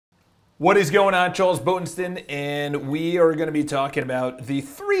What is going on, Charles Botensten, and we are going to be talking about the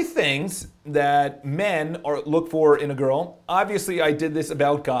 3 things that men look for in a girl. Obviously, I did this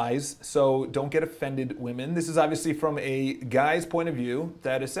about guys, so don't get offended, women. This is obviously from a guy's point of view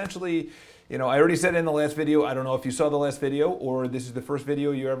that essentially, I already said in the last video, I don't know if you saw the last video or this is the first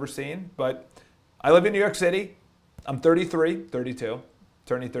video you've ever seen, but I live in New York City. I'm 32,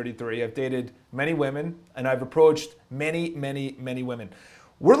 turning 33. I've dated many women, and I've approached many women.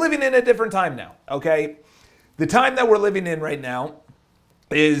 We're living in a different time now, okay? The time that we're living in right now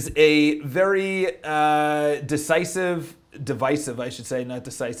is a very divisive, I should say, not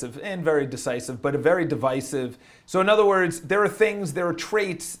decisive, and very decisive, but a very divisive. So in other words, there are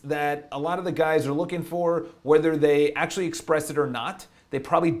traits that a lot of the guys are looking for, whether they actually express it or not. They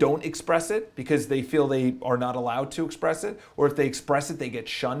probably don't express it because they feel they are not allowed to express it, or if they express it, they get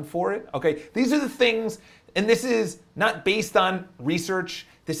shunned for it, okay? These are the things, and this is not based on research.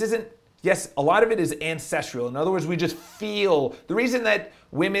 This isn't, yes, a lot of it is ancestral. In other words, we just feel, the reason that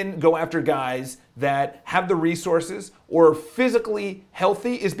women go after guys that have the resources or are physically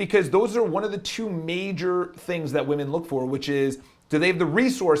healthy is because those are one of the 2 major things that women look for, which is, do they have the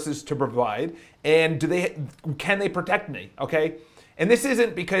resources to provide, and can they protect me, okay? And this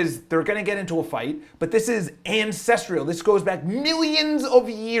isn't because they're going to get into a fight, but this is ancestral. This goes back millions of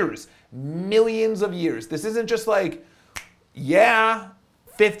years. Millions of years. This isn't just like, yeah,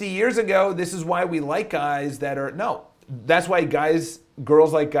 50 years ago, this is why we like guys that are, no. That's why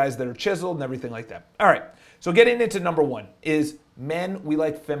girls like guys that are chiseled and everything like that. All right, so getting into number 1 is men, we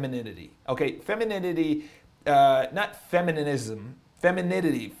like femininity. Okay, femininity, not feminism.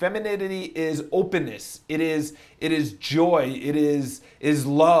 Femininity. Femininity is openness. It is joy. It is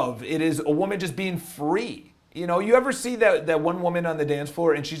love. It is a woman just being free. You ever see that one woman on the dance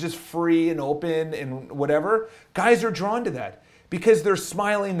floor and she's just free and open and whatever? Guys are drawn to that because they're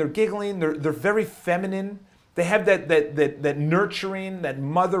smiling, they're giggling, they're very feminine. They have that nurturing, that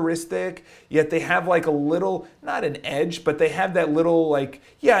motheristic, yet they have like a little, not an edge, but they have that little like,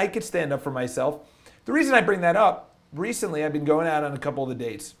 yeah, I could stand up for myself. The reason I bring that up, recently, I've been going out on a couple of the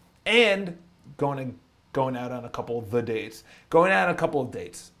dates and going out on a couple of the dates. Going out on a couple of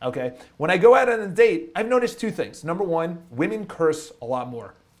dates, okay? When I go out on a date, I've noticed 2 things. Number 1, women curse a lot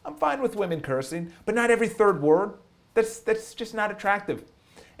more. I'm fine with women cursing, but not every 3rd word. That's just not attractive.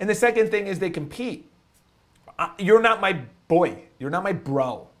 And the second thing is they compete. You're not my boy. You're not my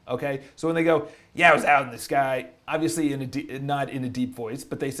bro. Okay, so when they go, yeah, I was out with this guy, obviously not in a deep voice,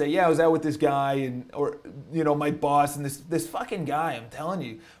 but they say, yeah, I was out with this guy, or my boss, and this fucking guy. I'm telling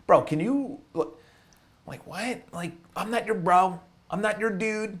you, bro, can you look? I'm like, what? Like, I'm not your bro. I'm not your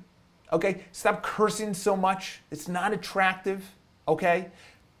dude. Okay, stop cursing so much. It's not attractive. Okay,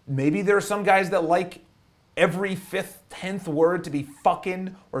 maybe there are some guys that like every 5th, 10th word to be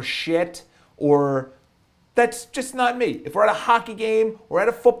fucking or shit or. That's just not me. If we're at a hockey game or at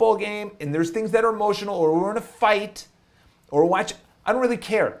a football game and there's things that are emotional or we're in a fight or watch, I don't really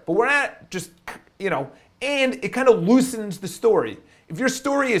care. But we're not just, and it kind of loosens the story. If your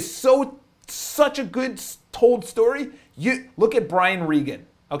story is such a good told story, you look at Brian Regan.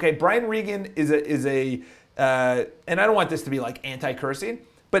 Okay, Brian Regan is a and I don't want this to be like anti-cursing,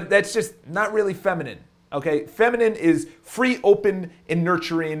 but that's just not really feminine. Okay, feminine is free, open, and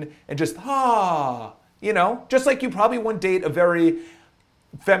nurturing and just, just like you probably wouldn't date a very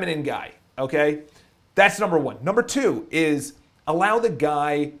feminine guy, okay? That's number 1. Number 2 is allow the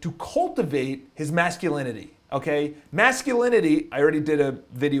guy to cultivate his masculinity, okay? Masculinity, I already did a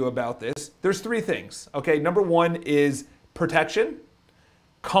video about this. There's 3 things, okay? Number 1 is protection,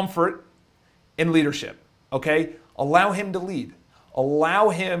 comfort, and leadership, okay? Allow him to lead.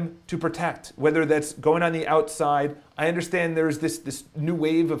 Allow him to protect, whether that's going on the outside. I understand there's this new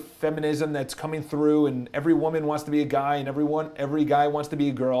wave of feminism that's coming through and every woman wants to be a guy and every guy wants to be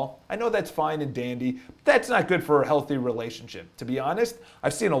a girl. I know that's fine and dandy, but that's not good for a healthy relationship. To be honest,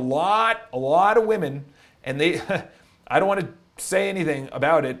 I've seen a lot of women, and I don't want to say anything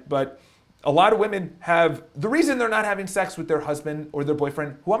about it, but a lot of women the reason they're not having sex with their husband or their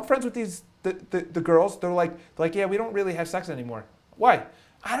boyfriend, who I'm friends with the girls, they're like, yeah, we don't really have sex anymore. Why?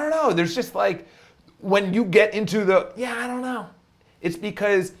 I don't know. There's just like, when you get into I don't know. It's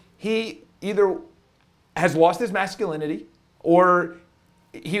because he either has lost his masculinity or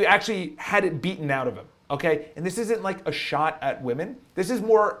he actually had it beaten out of him, okay? And this isn't like a shot at women. This is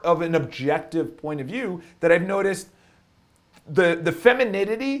more of an objective point of view that I've noticed the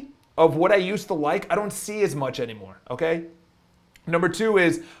femininity of what I used to like, I don't see as much anymore, okay? Number 2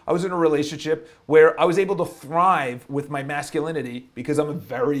 is I was in a relationship where I was able to thrive with my masculinity because I'm a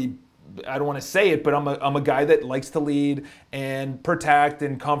very I don't want to say it, but I'm a guy that likes to lead and protect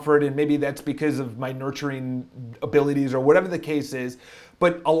and comfort, and maybe that's because of my nurturing abilities or whatever the case is.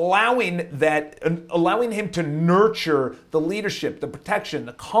 But allowing him to nurture the leadership, the protection,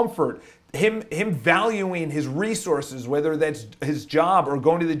 the comfort, him valuing his resources, whether that's his job or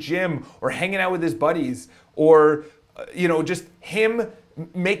going to the gym or hanging out with his buddies, or just him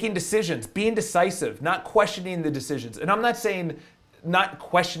making decisions, being decisive, not questioning the decisions. And I'm not saying not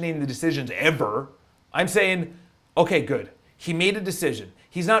questioning the decisions ever. I'm saying, okay, good. He made a decision.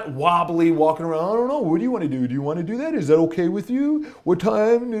 He's not wobbly walking around, I don't know, what do you want to do? Do you want to do that? Is that okay with you? What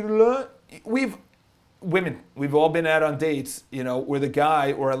time? We've all been out on dates, where the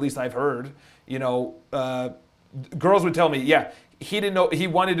guy, or at least I've heard, girls would tell me, yeah, he didn't know, he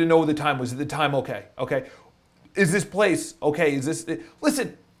wanted to know the time. Was the time okay? Okay. Is this place okay?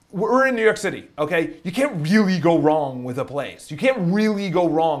 Listen, we're in New York City, okay? You can't really go wrong with a place. You can't really go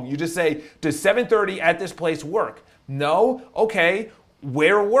wrong. You just say, does 7:30 at this place work? No? Okay.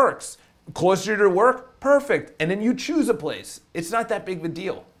 Where works? Closer to work? Perfect. And then you choose a place. It's not that big of a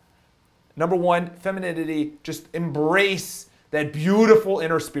deal. Number one, femininity, just embrace that beautiful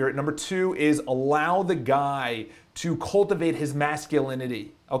inner spirit. Number two is allow the guy to cultivate his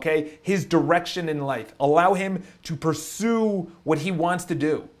masculinity, okay? His direction in life. Allow him to pursue what he wants to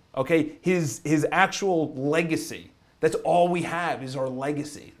do, okay? His actual legacy. That's all we have is our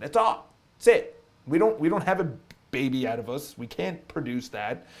legacy. That's all. That's it. We don't have a baby out of us. We can't produce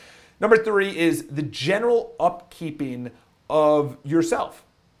that. Number three is the general upkeeping of yourself.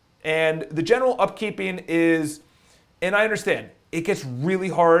 And the general upkeeping is, and I understand, it gets really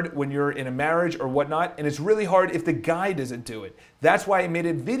hard when you're in a marriage or whatnot, and it's really hard if the guy doesn't do it. That's why I made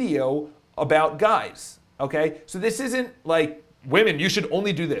a video about guys, okay? So this isn't like, women, you should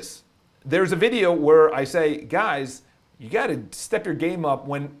only do this. There's a video where I say, guys, you gotta step your game up.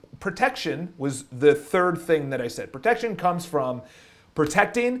 When protection was the third thing that I said. Protection comes from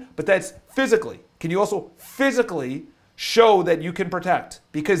protecting, but that's physically. Can you also physically show that you can protect?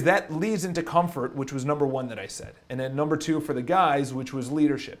 Because that leads into comfort, which was number one that I said. And then number two for the guys, which was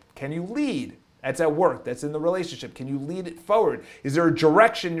leadership. Can you lead? That's at work. That's in the relationship. Can you lead it forward? Is there a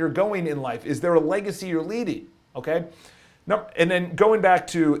direction you're going in life? Is there a legacy you're leading? Okay? And then going back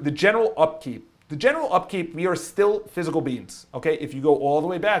to the general upkeep. The general upkeep, we are still physical beings. Okay? If you go all the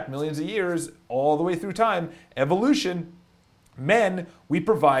way back, millions of years, all the way through time, evolution, men, we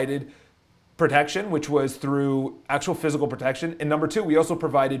provided protection, which was through actual physical protection. And number two, we also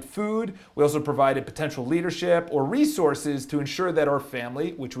provided food. We also provided potential leadership or resources to ensure that our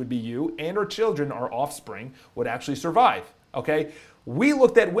family, which would be you, and our children, our offspring, would actually survive, okay? We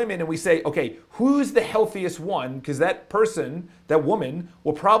looked at women and we say, okay, who's the healthiest one? Because that person, that woman,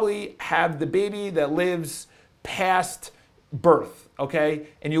 will probably have the baby that lives past birth, okay?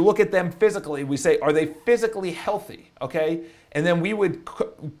 And you look at them physically, we say, are they physically healthy, okay? And then we would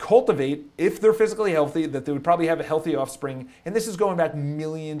cultivate, if they're physically healthy, that they would probably have a healthy offspring. And this is going back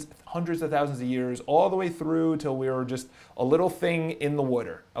millions, hundreds of thousands of years, all the way through till we were just a little thing in the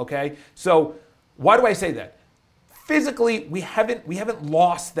water, okay? So why do I say that? Physically, we haven't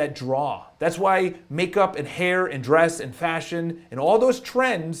lost that draw. That's why makeup and hair and dress and fashion and all those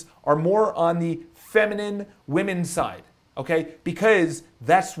trends are more on the feminine women's side, okay? Because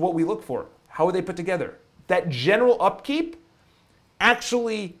that's what we look for. How are they put together? That general upkeep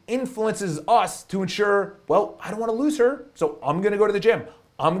actually influences us to ensure, well, I don't want to lose her, so I'm going to go to the gym.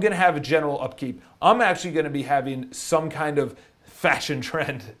 I'm going to have a general upkeep. I'm actually going to be having some kind of fashion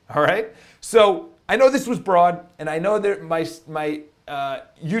trend, all right? So I know this was broad, and I know that my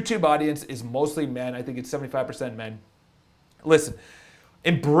YouTube audience is mostly men. I think it's 75% men. Listen,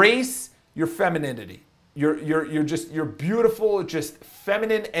 embrace your femininity. You're beautiful, just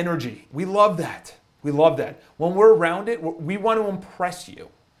feminine energy. We love that. We love that. When we're around it, we want to impress you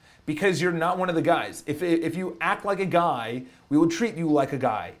because you're not one of the guys. If you act like a guy, we will treat you like a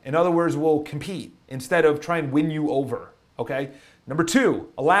guy. In other words, we'll compete instead of try and win you over, okay? Number two,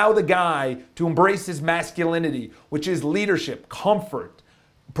 allow the guy to embrace his masculinity, which is leadership, comfort,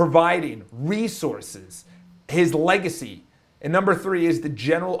 providing, resources, his legacy. And number three is the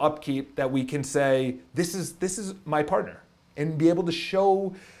general upkeep that we can say, this is my partner, and be able to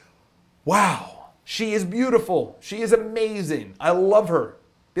show, wow, she is beautiful. She is amazing. I love her.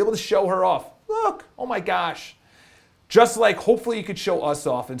 Be able to show her off. Look, oh my gosh. Just like hopefully you could show us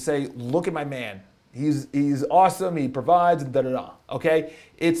off and say, look at my man. He's awesome. He provides, and da-da-da, okay?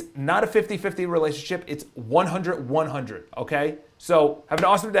 It's not a 50-50 relationship. It's 100-100, okay? So have an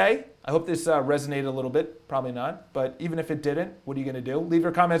awesome day. I hope this resonated a little bit. Probably not. But even if it didn't, what are you going to do? Leave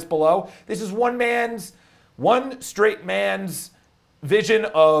your comments below. This is one straight man's vision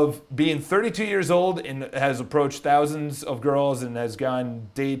of being 32 years old and has approached thousands of girls and has gone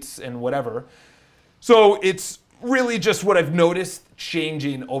dates and whatever. So it's really just what I've noticed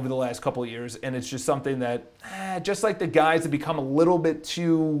changing over the last couple of years, and it's just something that, just like the guys have become a little bit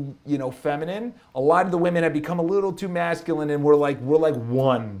too, feminine, a lot of the women have become a little too masculine, and we're like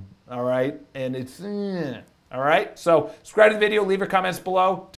one, all right? And it's, all right? So subscribe to the video, leave your comments below.